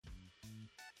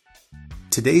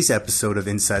Today's episode of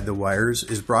Inside the Wires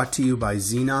is brought to you by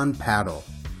Xenon Paddle.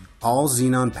 All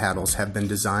Xenon paddles have been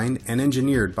designed and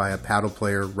engineered by a paddle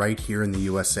player right here in the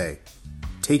USA.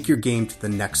 Take your game to the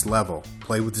next level.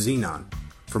 Play with Xenon.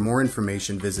 For more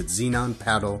information, visit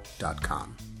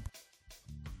xenonpaddle.com.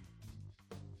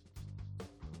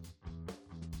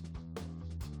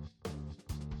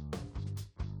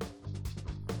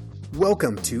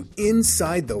 Welcome to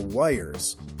Inside the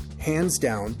Wires. Hands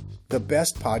down, the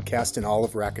best podcast in all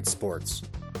of racket sports.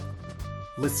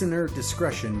 Listener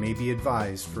discretion may be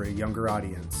advised for a younger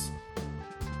audience.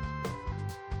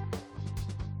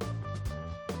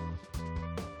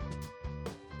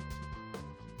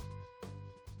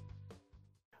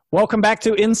 Welcome back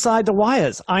to Inside the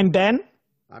Wires. I'm Ben.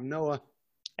 I'm Noah.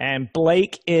 And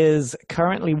Blake is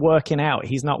currently working out.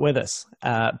 He's not with us.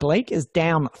 Blake is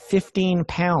down 15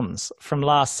 pounds from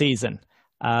last season.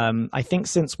 I think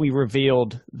since we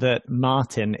revealed that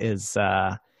Martin is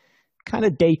kind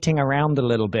of dating around a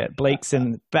little bit. Blake's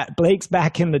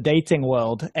back in the dating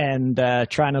world and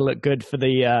trying to look good for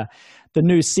the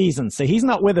new season. So he's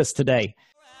not with us today.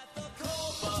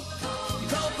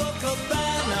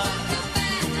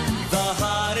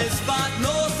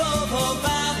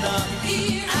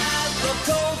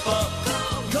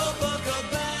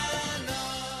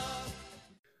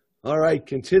 All right,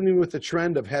 continuing with the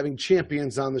trend of having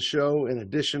champions on the show, in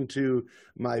addition to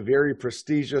my very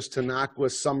prestigious Tanaqua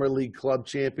Summer League Club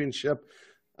Championship,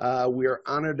 we are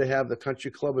honored to have the Country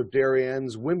Club of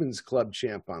Darienne's Women's Club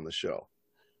champ on the show.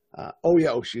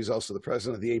 She's also the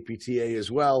president of the APTA as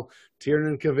well,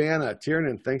 Tiernan Kavanagh.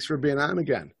 Tiernan, thanks for being on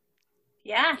again.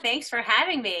 Yeah, thanks for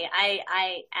having me.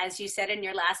 I as you said in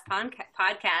your last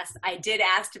podcast, I did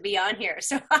ask to be on here,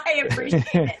 so I appreciate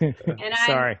it. And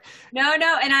Sorry.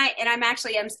 I'm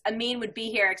actually, Amin would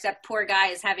be here, except poor guy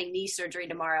is having knee surgery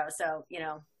tomorrow. So,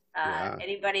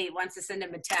 anybody wants to send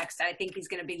him a text, I think he's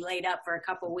going to be laid up for a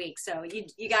couple weeks. So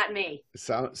you got me.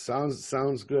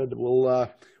 Sounds good.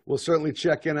 We'll certainly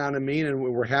check in on Amin, and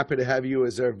we're happy to have you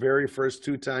as our very first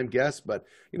two-time guest. But,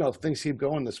 if things keep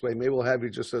going this way, maybe we'll have you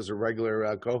just as a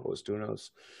regular co-host. Who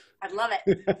knows? I'd love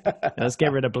it. Let's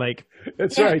get rid of Blake.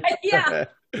 That's right. Yeah.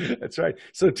 That's right.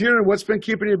 So, Tiernan, what's been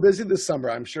keeping you busy this summer?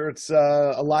 I'm sure it's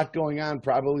a lot going on,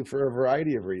 probably for a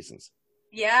variety of reasons.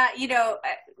 Yeah,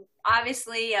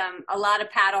 obviously a lot of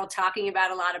paddle, talking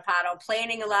about a lot of paddle,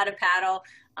 planning a lot of paddle.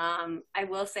 I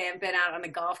will say I've been out on the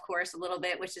golf course a little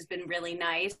bit, which has been really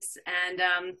nice. And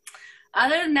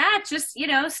other than that, just,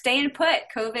 staying put.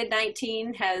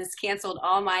 COVID-19 has canceled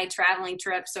all my traveling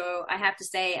trips. So I have to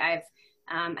say I've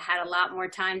had a lot more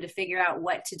time to figure out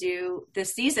what to do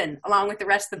this season, along with the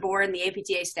rest of the board and the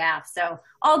APTA staff. So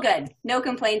all good. No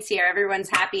complaints here. Everyone's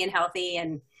happy and healthy,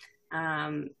 and,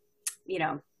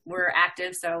 we're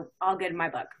active. So all good in my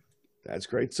book. That's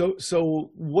great. So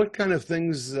what kind of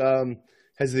things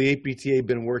has the APTA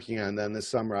been working on then this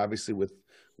summer? Obviously, with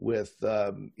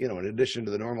in addition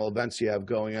to the normal events you have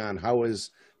going on, how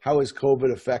has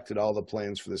COVID affected all the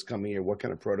plans for this coming year? What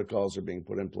kind of protocols are being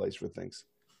put in place for things?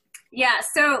 Yeah,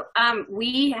 so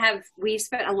we've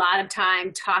spent a lot of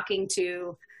time talking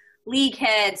to league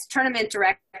heads, tournament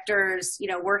directors,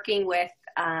 working with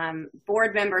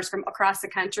board members from across the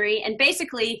country. And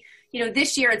basically,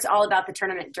 this year it's all about the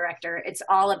tournament director. It's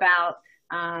all about,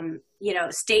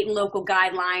 state and local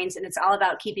guidelines, and it's all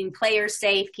about keeping players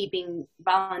safe, keeping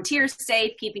volunteers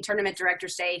safe, keeping tournament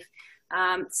directors safe.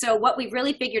 So what we've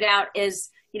really figured out is,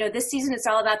 this season it's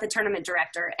all about the tournament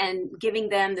director and giving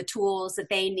them the tools that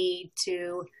they need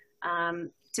to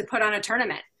put on a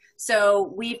tournament.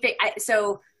 So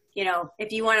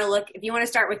if you want to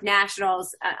start with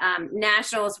nationals,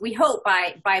 we hope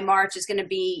by March is going to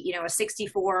be,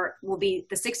 will be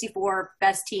the 64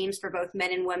 best teams for both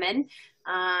men and women.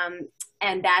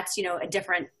 And that's,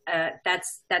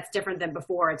 that's different than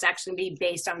before. It's actually going to be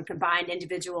based on combined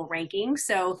individual rankings.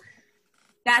 So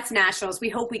that's nationals. We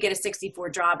hope we get a 64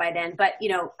 draw by then. But,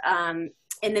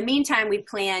 in the meantime, we've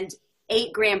planned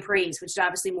 8 Grand Prix, which is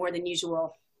obviously more than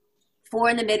usual, 4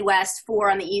 in the Midwest,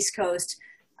 4 on the East Coast.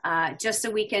 Just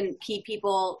so we can keep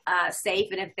people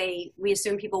safe. And we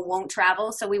assume people won't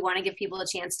travel, so we want to give people a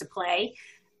chance to play.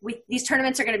 These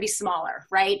tournaments are going to be smaller,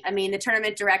 right? I mean, the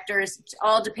tournament directors,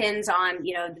 all depends on,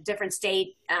 the different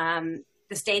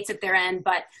the states that they're in,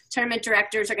 but tournament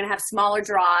directors are going to have smaller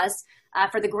draws.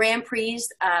 For the Grand Prix,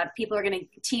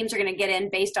 teams are going to get in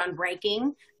based on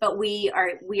ranking, but we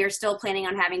are still planning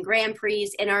on having Grand Prix,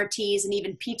 NRTs, and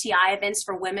even PTI events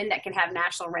for women that can have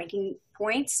national ranking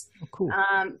points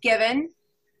given.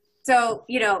 So,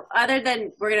 other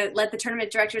than we're going to let the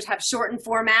tournament directors have shortened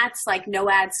formats like no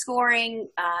ad scoring,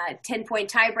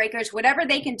 10-point tiebreakers, whatever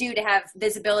they can do to have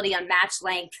visibility on match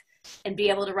length and be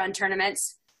able to run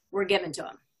tournaments, we're giving to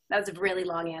them. That was a really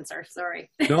long answer. Sorry.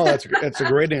 No, that's a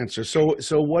great answer. So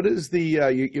what is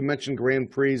the you mentioned Grand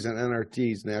Prix and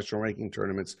NRTs, national ranking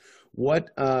tournaments.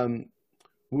 What are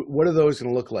those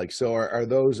going to look like? So are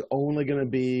those only going to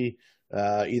be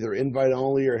either invite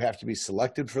only or have to be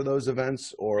selected for those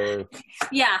events, or?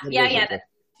 Yeah.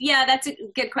 That's a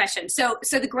good question. So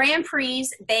the Grand Prix,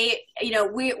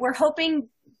 we're hoping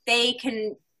they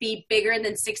can be bigger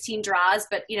than 16 draws,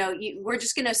 but we're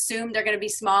just going to assume they're going to be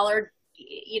smaller.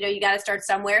 You got to start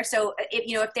somewhere. So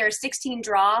if there's 16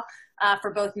 draw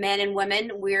for both men and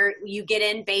women, you get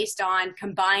in based on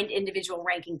combined individual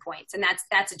ranking points, and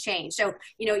that's a change. So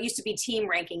it used to be team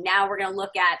ranking. Now we're going to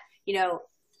look at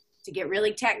to get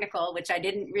really technical, which I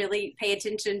didn't really pay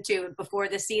attention to before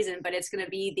the season, but it's going to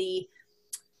be the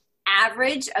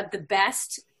average of the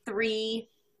best 3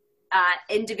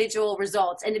 individual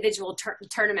results, individual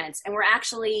tournaments. And we're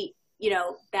actually,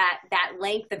 that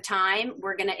length of time,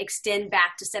 we're going to extend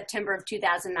back to September of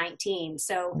 2019.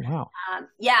 So, wow.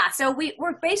 So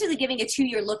we're basically giving a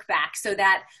 2-year look back so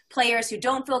that players who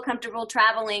don't feel comfortable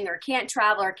traveling or can't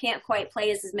travel or can't quite play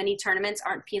as many tournaments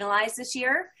aren't penalized this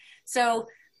year. So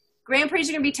Grand Prix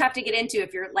are going to be tough to get into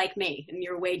if you're like me and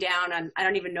you're way down on, I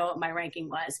don't even know what my ranking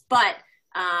was. But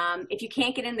if you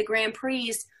can't get in the Grand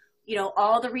Prix,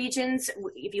 all the regions,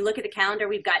 if you look at the calendar,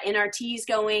 we've got NRTs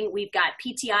going, we've got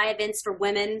PTI events for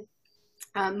women.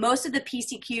 Most of the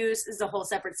PCQs is a whole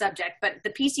separate subject, but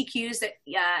the PCQs, that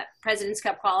President's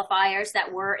Cup qualifiers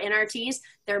that were NRTs,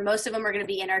 most of them are going to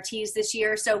be NRTs this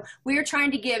year. So we're trying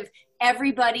to give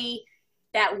everybody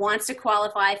that wants to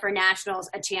qualify for nationals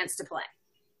a chance to play.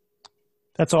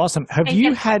 That's awesome. Have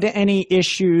you had any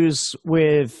issues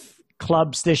with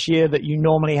clubs this year that you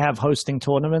normally have hosting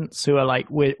tournaments who are like,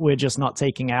 we're just not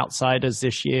taking outsiders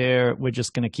this year, we're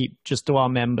just going to keep just to our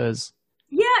members?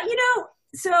 Yeah,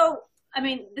 so I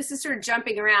mean, this is sort of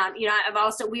jumping around.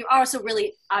 We're also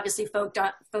really obviously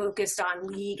focused on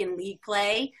league and league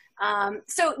play.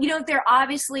 So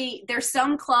there's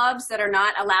some clubs that are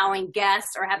not allowing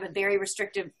guests or have a very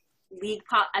restrictive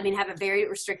have a very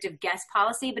restrictive guest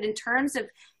policy. But in terms of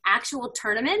actual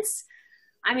tournaments,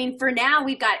 I mean, for now,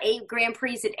 we've got 8 Grand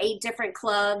Prix at 8 different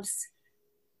clubs.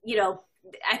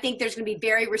 I think there's going to be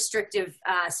very restrictive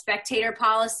spectator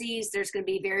policies. There's going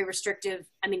to be very restrictive,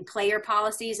 player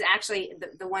policies. Actually,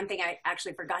 the one thing I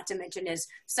actually forgot to mention is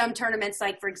some tournaments,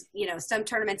 some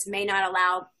tournaments may not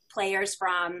allow players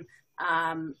from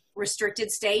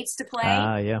restricted states to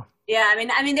play. Yeah. Yeah,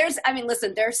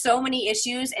 listen, there's so many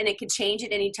issues, and it could change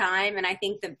at any time. And I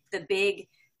think the big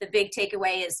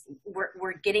takeaway is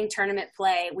we're getting tournament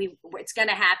play. It's going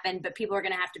to happen, but people are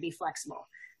going to have to be flexible.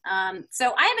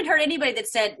 So I haven't heard anybody that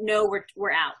said, no,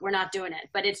 we're out. We're not doing it.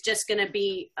 But it's just going to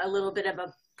be a little bit of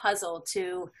a puzzle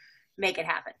to make it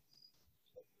happen.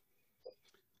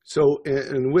 So,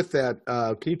 and with that,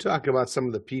 can you talk about some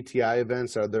of the PTI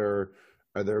events? Are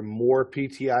there more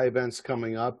PTI events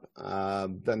coming up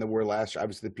than there were last year?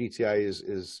 Obviously, the PTI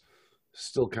is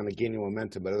still kind of gaining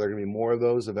momentum, but are there going to be more of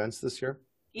those events this year?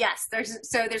 Yes, there's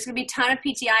going to be a ton of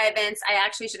PTI events. I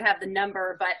actually should have the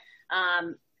number, but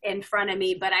in front of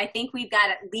me. But I think we've got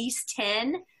at least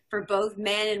 10 for both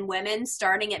men and women,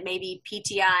 starting at maybe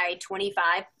PTI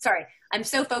 25. Sorry, I'm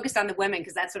so focused on the women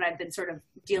because that's what I've been sort of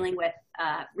dealing with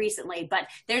recently. But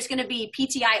there's going to be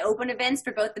PTI open events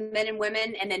for both the men and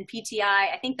women, and then PTI,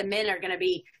 I think the men are going to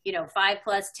be, 5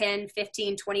 plus 10,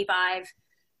 15, 25,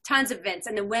 tons of events.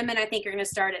 And the women, I think, are going to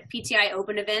start at PTI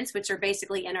open events, which are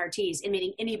basically NRTs,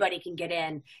 meaning anybody can get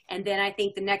in. And then I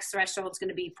think the next threshold is going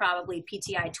to be probably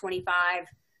PTI 25,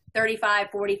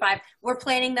 35, 45. We're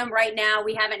planning them right now.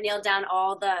 We haven't nailed down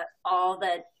all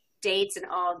the dates and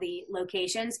all the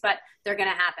locations, but they're going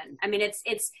to happen. I mean,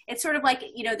 it's sort of like,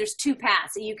 there's 2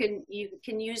 paths. You can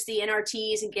use the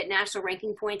NRTs and get national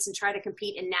ranking points and try to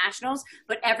compete in nationals,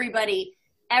 but everybody,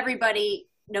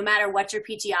 no matter what your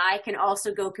PTI, can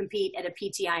also go compete at a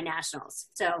PTI nationals.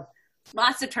 So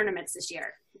lots of tournaments this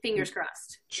year. Fingers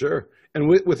crossed. Sure. And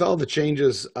with all the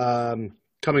changes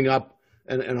coming up,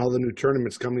 and all the new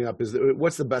tournaments coming up,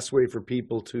 what's the best way for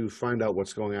people to find out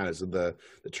what's going on? Is it the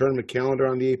tournament calendar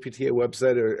on the APTA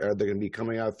website, or are they going to be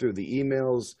coming out through the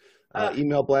emails,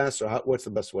 email blasts, or what's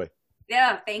the best way?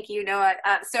 Yeah, thank you, Noah.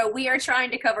 So we are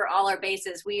trying to cover all our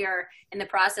bases. We are in the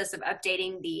process of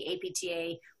updating the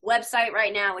APTA website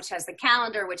right now, which has the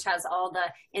calendar, which has all the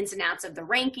ins and outs of the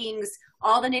rankings,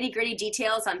 all the nitty-gritty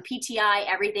details on PTI.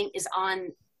 Everything is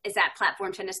on is at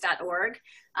platformtennis.org.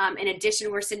 In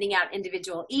addition, we're sending out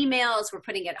individual emails. We're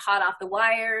putting it hot off the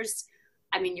wires.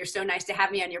 I mean, you're so nice to have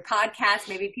me on your podcast.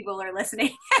 Maybe people are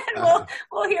listening and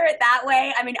we'll hear it that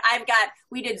way. I mean,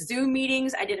 we did Zoom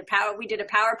meetings. We did a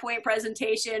PowerPoint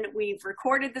presentation. We've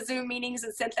recorded the Zoom meetings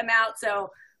and sent them out. So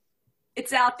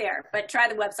it's out there, but try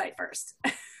the website first.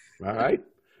 All right.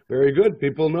 Very good.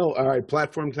 People know. All right.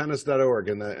 Platformtennis.org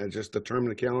and just determine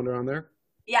the calendar on there.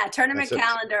 Yeah. Tournament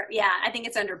calendar. Yeah. I think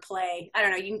it's under play. I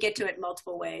don't know. You can get to it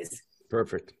multiple ways.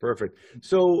 Perfect.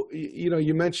 So,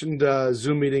 you mentioned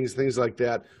Zoom meetings, things like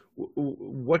that.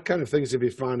 What kind of things have you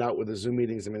found out with the Zoom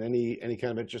meetings? I mean, any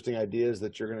kind of interesting ideas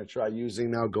that you're going to try using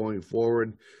now going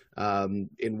forward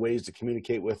in ways to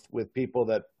communicate with people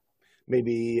that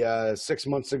maybe 6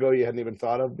 months ago you hadn't even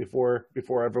thought of before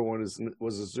everyone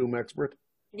was a Zoom expert?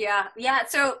 Yeah.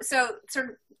 So sort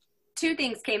of two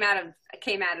things came out of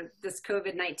this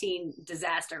COVID-19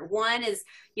 disaster. One is,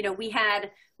 we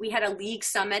had a league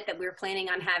summit that we were planning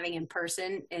on having in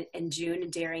person in June in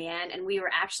Darien. And we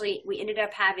ended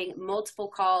up having multiple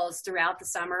calls throughout the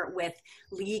summer with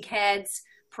league heads,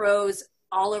 pros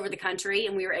all over the country.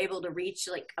 And we were able to reach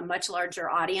like a much larger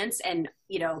audience and,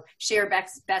 share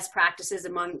best practices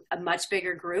among a much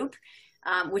bigger group,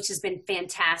 which has been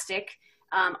fantastic.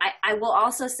 I will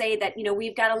also say that,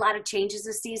 we've got a lot of changes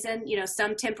this season,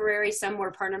 some temporary, some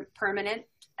more permanent.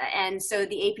 And so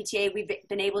the APTA, we've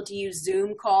been able to use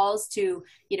Zoom calls to,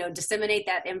 disseminate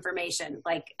that information.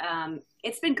 Like,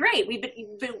 it's been great. We've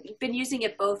been using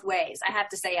it both ways. I have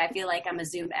to say, I feel like I'm a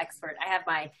Zoom expert. I have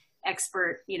my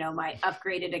expert, my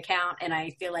upgraded account, and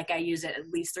I feel like I use it at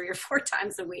least 3 or 4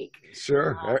 times a week.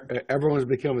 Sure. Everyone's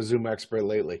become a Zoom expert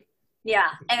lately. Yeah.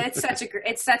 And it's such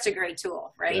a great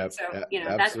tool, right? Yep, so,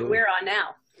 absolutely. That's what we're on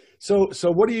now. So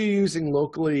what are you using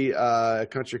locally,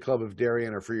 Country Club of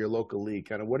Darien, or for your local league?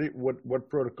 Kind of what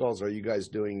protocols are you guys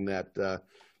doing that,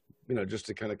 just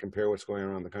to kind of compare what's going on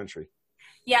around the country?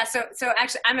 Yeah. So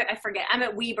actually I'm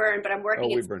at Weburn, but I'm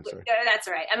working. Weburn, sorry. That's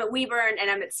all right. I'm at Weburn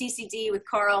and I'm at CCD with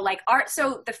Carl. I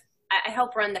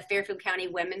help run the Fairfield County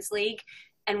Women's League,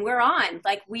 and we're on.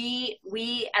 Like we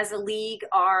as a league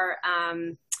are.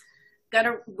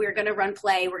 We're gonna run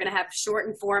play. We're gonna have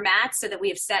shortened formats so that we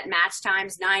have set match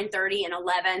times 9:30 and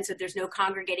 11, so there's no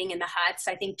congregating in the huts.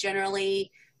 I think generally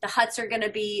the huts are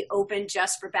gonna be open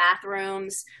just for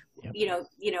bathrooms. Yep.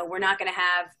 We're not gonna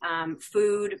have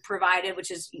food provided,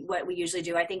 which is what we usually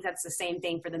do. I think that's the same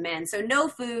thing for the men. So no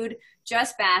food,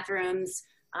 just bathrooms.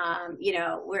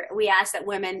 We ask that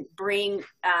women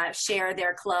share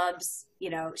their clubs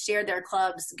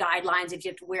guidelines if you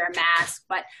have to wear a mask.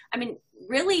 But I mean,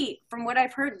 really, from what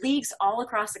I've heard, leagues all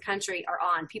across the country are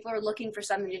on. People are looking for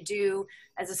something to do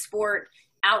as a sport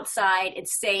outside.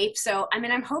 It's safe. So, I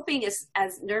mean, I'm hoping as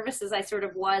nervous as I sort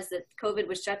of was that COVID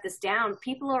would shut this down,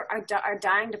 people are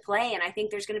dying to play. And I think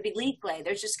there's going to be league play.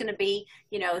 There's just going to be,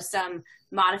 some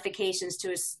modifications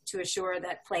to assure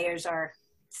that players are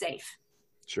safe.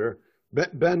 Sure.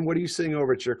 Ben, what are you seeing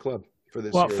over at your club for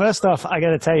this year? Well, first off, I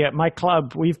got to tell you, my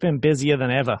club, we've been busier than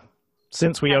ever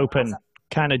since we opened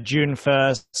kind of June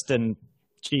 1st. And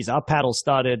geez, our paddle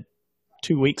started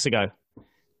 2 weeks ago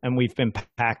and we've been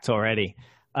packed already.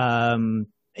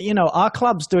 Our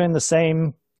club's doing the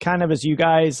same kind of as you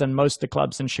guys and most of the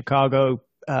clubs in Chicago.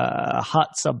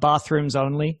 Huts are bathrooms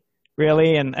only,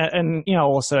 really. And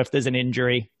also if there's an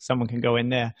injury, someone can go in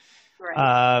there.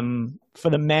 Right. For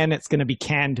the men, it's going to be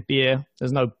canned beer.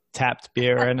 There's no tapped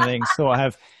beer or anything. So I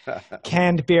have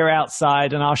canned beer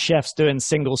outside, and our chef's doing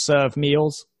single serve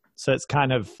meals. So it's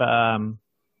kind of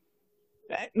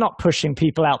not pushing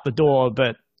people out the door,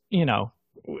 but,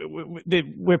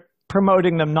 we're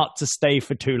promoting them not to stay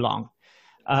for too long.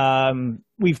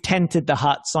 We've tented the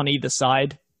huts on either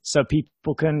side so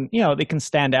people can, they can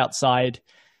stand outside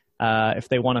if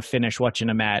they want to finish watching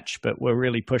a match, but we're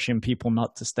really pushing people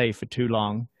not to stay for too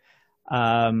long.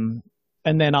 And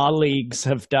then our leagues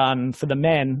have done for the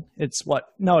men. It's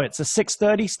a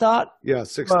 6:30 start. Yeah,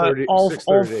 6:30. All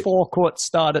four courts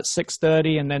start at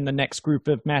 6:30, and then the next group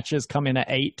of matches come in at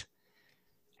 8.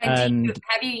 And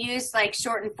have you used like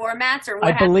shortened formats or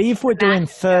what? I believe we're doing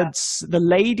thirds. The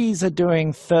ladies are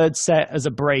doing third set as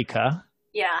a breaker.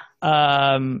 Yeah.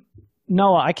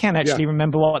 No, I can't actually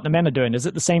remember what the men are doing. Is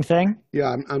it the same thing?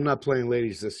 Yeah, I'm not playing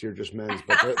ladies this year, just men's.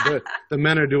 But the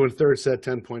men are doing third set,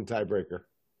 10-point tiebreaker.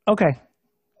 Okay.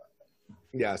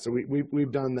 Yeah, so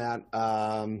we've done that.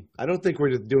 I don't think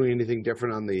we're doing anything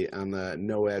different on the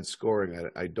no ad scoring.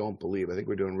 I don't believe. I think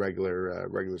we're doing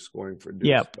regular scoring for dudes.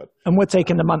 Yeah, and we're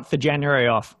taking the month of January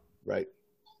off. Right.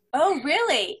 Oh,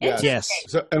 really? Yeah. Interesting. Yes.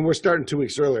 So, and we're starting 2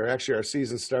 weeks earlier. Actually, our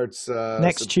season starts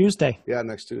Next Tuesday. Yeah,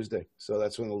 next Tuesday. So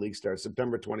that's when the league starts,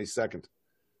 September 22nd.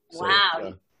 So,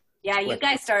 Wow. Yeah, you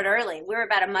guys start early. We're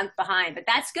about a month behind, but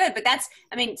that's good. But that's,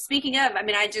 I mean, speaking of, I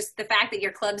mean, the fact that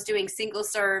your club's doing single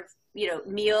serve,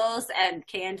 meals and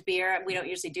canned beer. We don't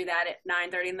usually do that at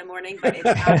 9:30 in the morning, but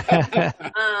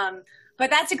but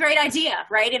that's a great idea,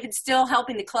 right? If it's still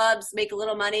helping the clubs make a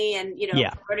little money and,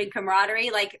 promoting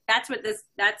camaraderie, like that's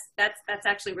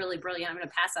actually really brilliant. I'm going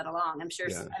to pass that along. I'm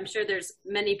sure there's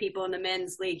many people in the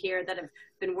men's league here that have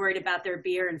been worried about their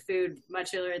beer and food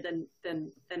much earlier than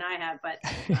I have, but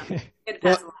good to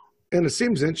pass along. And it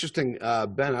seems interesting,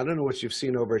 Ben, I don't know what you've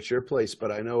seen over at your place,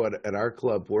 but I know at our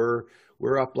club, we're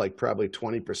up like probably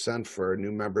 20% for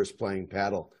new members playing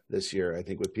paddle this year. I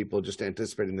think with people just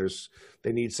anticipating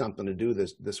they need something to do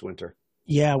this winter.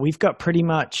 Yeah, we've got pretty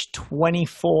much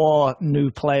 24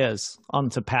 new players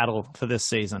onto paddle for this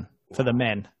season for the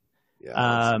men. Yeah,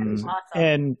 awesome.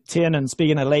 And Tiernan,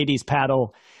 speaking of ladies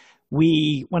paddle,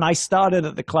 when I started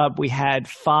at the club, we had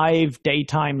 5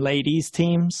 daytime ladies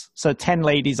teams, so 10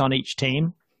 ladies on each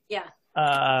team. Yeah.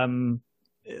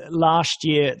 The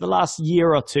last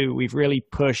year or two, we've really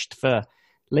pushed for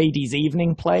ladies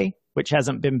evening play, which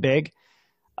hasn't been big.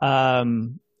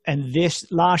 And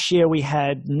last year we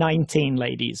had 19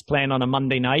 ladies playing on a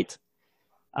Monday night.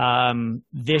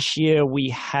 This year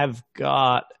I've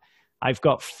got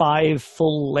 5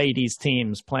 full ladies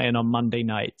teams playing on Monday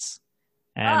nights.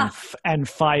 And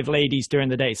 5 ladies during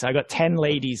the day. So I got 10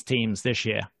 ladies teams this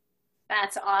year.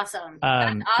 That's awesome.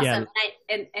 That's awesome.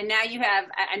 Yeah. And now you have,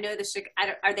 I know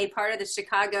are they part of the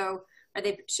Chicago, are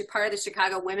they part of the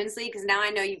Chicago Women's League? Because now I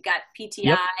know you've got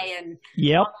PTI and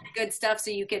all that good stuff,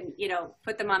 so you can,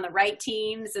 put them on the right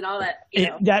teams and all that.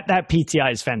 That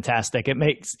PTI is fantastic. It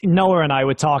makes, Noah and I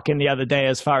were talking the other day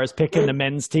as far as picking the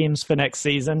men's teams for next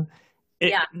season.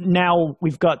 Now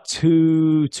we've got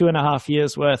 2.5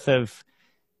 years worth of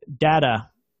data.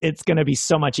 It's going to be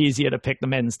so much easier to pick the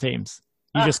men's teams.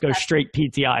 You just go straight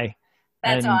PTI.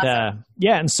 That's awesome.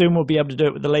 And soon we'll be able to do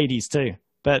it with the ladies too.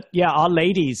 But yeah, our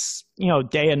ladies,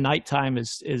 day and nighttime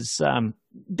is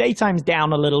daytime's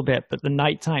down a little bit, but the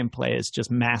nighttime play is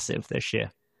just massive this year.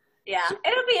 Yeah,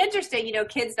 it'll be interesting,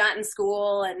 kids not in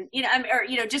school and,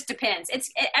 just depends. I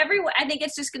think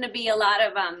it's just going to be a lot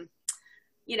of,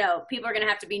 people are going to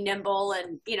have to be nimble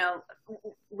and,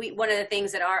 one of the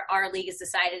things that our league has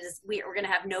decided is we're going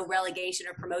to have no relegation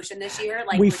or promotion this year.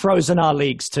 Like we've frozen our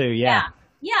leagues too. Yeah.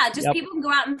 Yeah. Just people can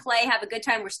go out and play, have a good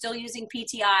time. We're still using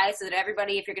PTI so that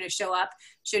everybody, if you're going to show up,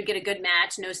 should get a good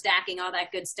match, no stacking, all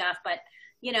that good stuff. But,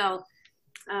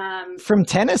 from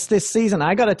tennis this season,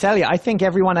 I got to tell you, I think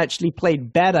everyone actually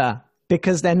played better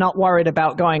because they're not worried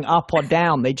about going up or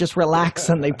down. They just relax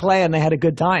and they play and they had a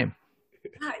good time.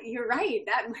 You're right.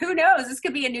 Who knows? This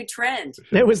could be a new trend.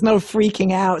 There was no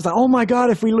freaking out. It's like, oh my God,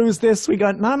 if we lose this, we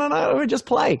got, no, we just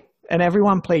play. And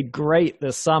everyone played great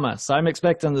this summer. So I'm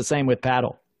expecting the same with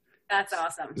paddle. That's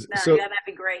awesome. So, that'd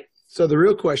be great. So the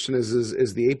real question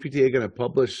is the APTA going to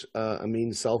publish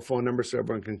Amin's cell phone number so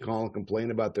everyone can call and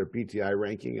complain about their PTI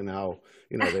ranking and how,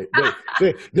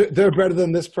 they're better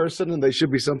than this person and they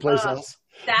should be someplace else?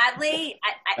 Sadly,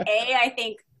 I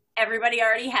think everybody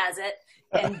already has it.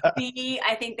 And B,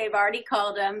 I think they've already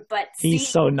called him, but he's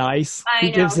so nice.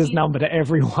 He gives his number to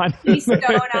everyone. He's so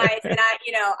nice, and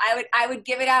I would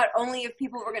give it out only if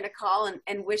people were going to call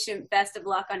and wish him best of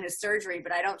luck on his surgery.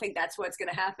 But I don't think that's what's going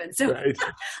to happen. So right.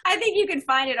 I think you can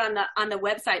find it on the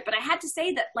website. But I had to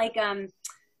say that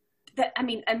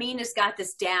Amin has got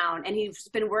this down, and he's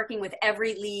been working with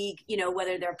every league,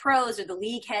 whether they're pros or the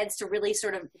league heads, to really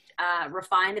sort of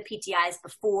refine the PTIs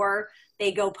before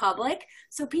they go public.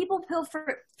 So people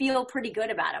feel pretty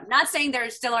good about them. Not saying there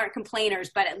still aren't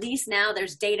complainers, but at least now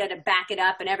there's data to back it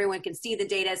up and everyone can see the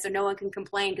data, so no one can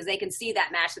complain because they can see that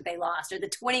match that they lost or the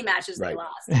 20 matches they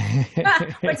lost,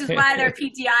 which is why their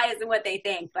PTI isn't what they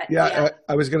think. But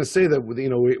I was going to say that,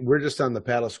 we're just on the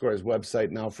Paddle Scores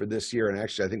website now for this year. And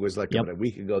actually, I think it was about a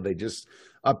week ago, they just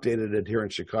updated it here in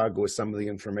Chicago with some of the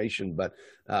information. But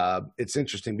it's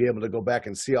interesting to be able to go back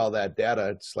and see all that data.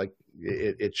 It's like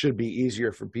it should be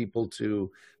easier for people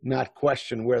to not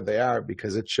question where they are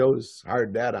because it shows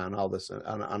hard data on all this,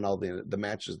 on all the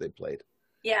matches they played.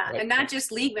 Yeah, right. And not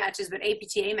just league matches, but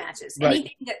APTA matches. Right.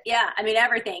 Anything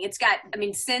everything. It's got,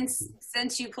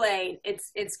 since you played,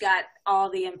 it's got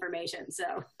all the information.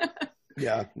 So.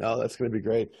 Yeah, no, that's going to be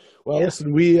great. Well,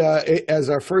 listen, we, as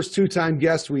our first 2-time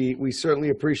guest, we certainly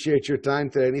appreciate your time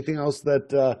today. Anything else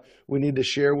that we need to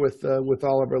share with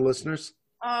all of our listeners?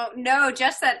 Oh, no,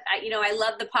 just that, I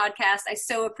love the podcast. I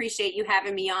so appreciate you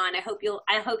having me on. I hope you'll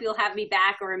have me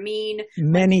back, or Amin.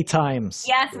 Many times.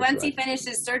 Yes, once he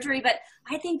finishes surgery. But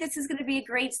I think this is going to be a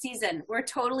great season. We're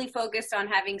totally focused on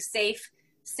having safe,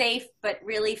 but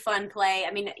really fun play.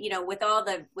 I mean, with all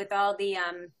the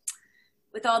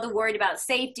word about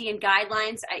safety and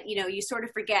guidelines, you sort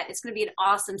of forget it's going to be an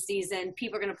awesome season.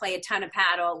 People are going to play a ton of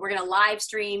paddle. We're going to live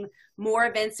stream more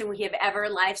events than we have ever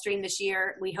live streamed this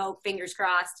year. We hope, fingers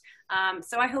crossed.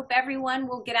 So I hope everyone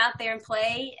will get out there and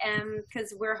play,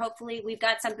 because we've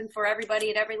got something for everybody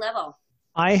at every level.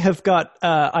 I've got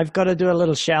to do a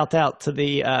little shout out to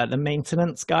the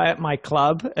maintenance guy at my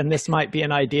club, and this might be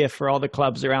an idea for all the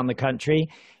clubs around the country.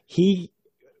 He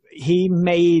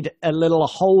made a little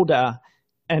holder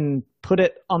and put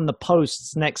it on the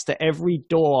posts next to every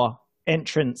door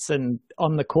entrance and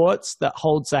on the courts that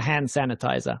holds a hand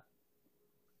sanitizer.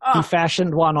 Oh. He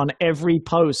fashioned one on every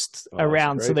post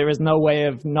around, so there is no way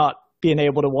of not being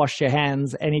able to wash your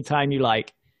hands anytime you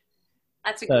like.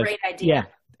 That's a great idea.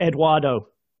 Yeah, Eduardo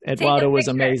was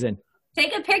amazing.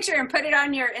 Take a picture and put it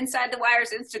on your Inside the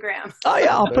Wires Instagram. Oh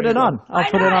yeah, I'll put it on. I'll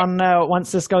put it on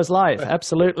once this goes live.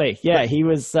 Absolutely. Yeah, he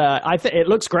was. It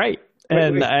looks great.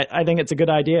 And I think it's a good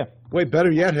idea. Wait,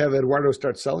 better yet, have Eduardo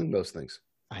start selling those things.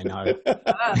 I know.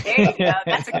 Oh, there you go.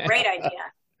 That's a great idea.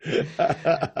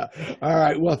 All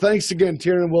right. Well, thanks again,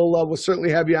 Tiernan. We'll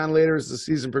certainly have you on later as the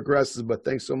season progresses. But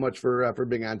thanks so much for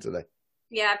being on today.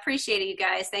 Yeah, appreciate it, you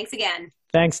guys. Thanks again.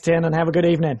 Thanks, Tiernan. Have a good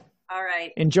evening. All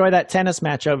right. Enjoy that tennis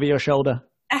match over your shoulder.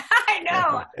 I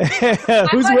know.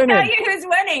 Who's winning? I'll tell you who's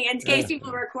winning in case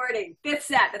people are recording. Fifth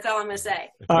set. That's all I'm going to say.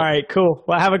 All right. Cool.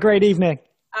 Well, have a great evening.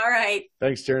 All right.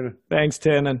 Thanks, Tiernan. Thanks,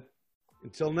 Tiernan.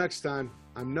 Until next time,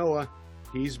 I'm Noah.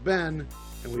 He's Ben.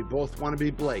 And we both want to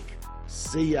be Blake.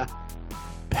 See ya.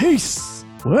 Peace.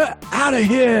 We're out of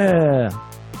here.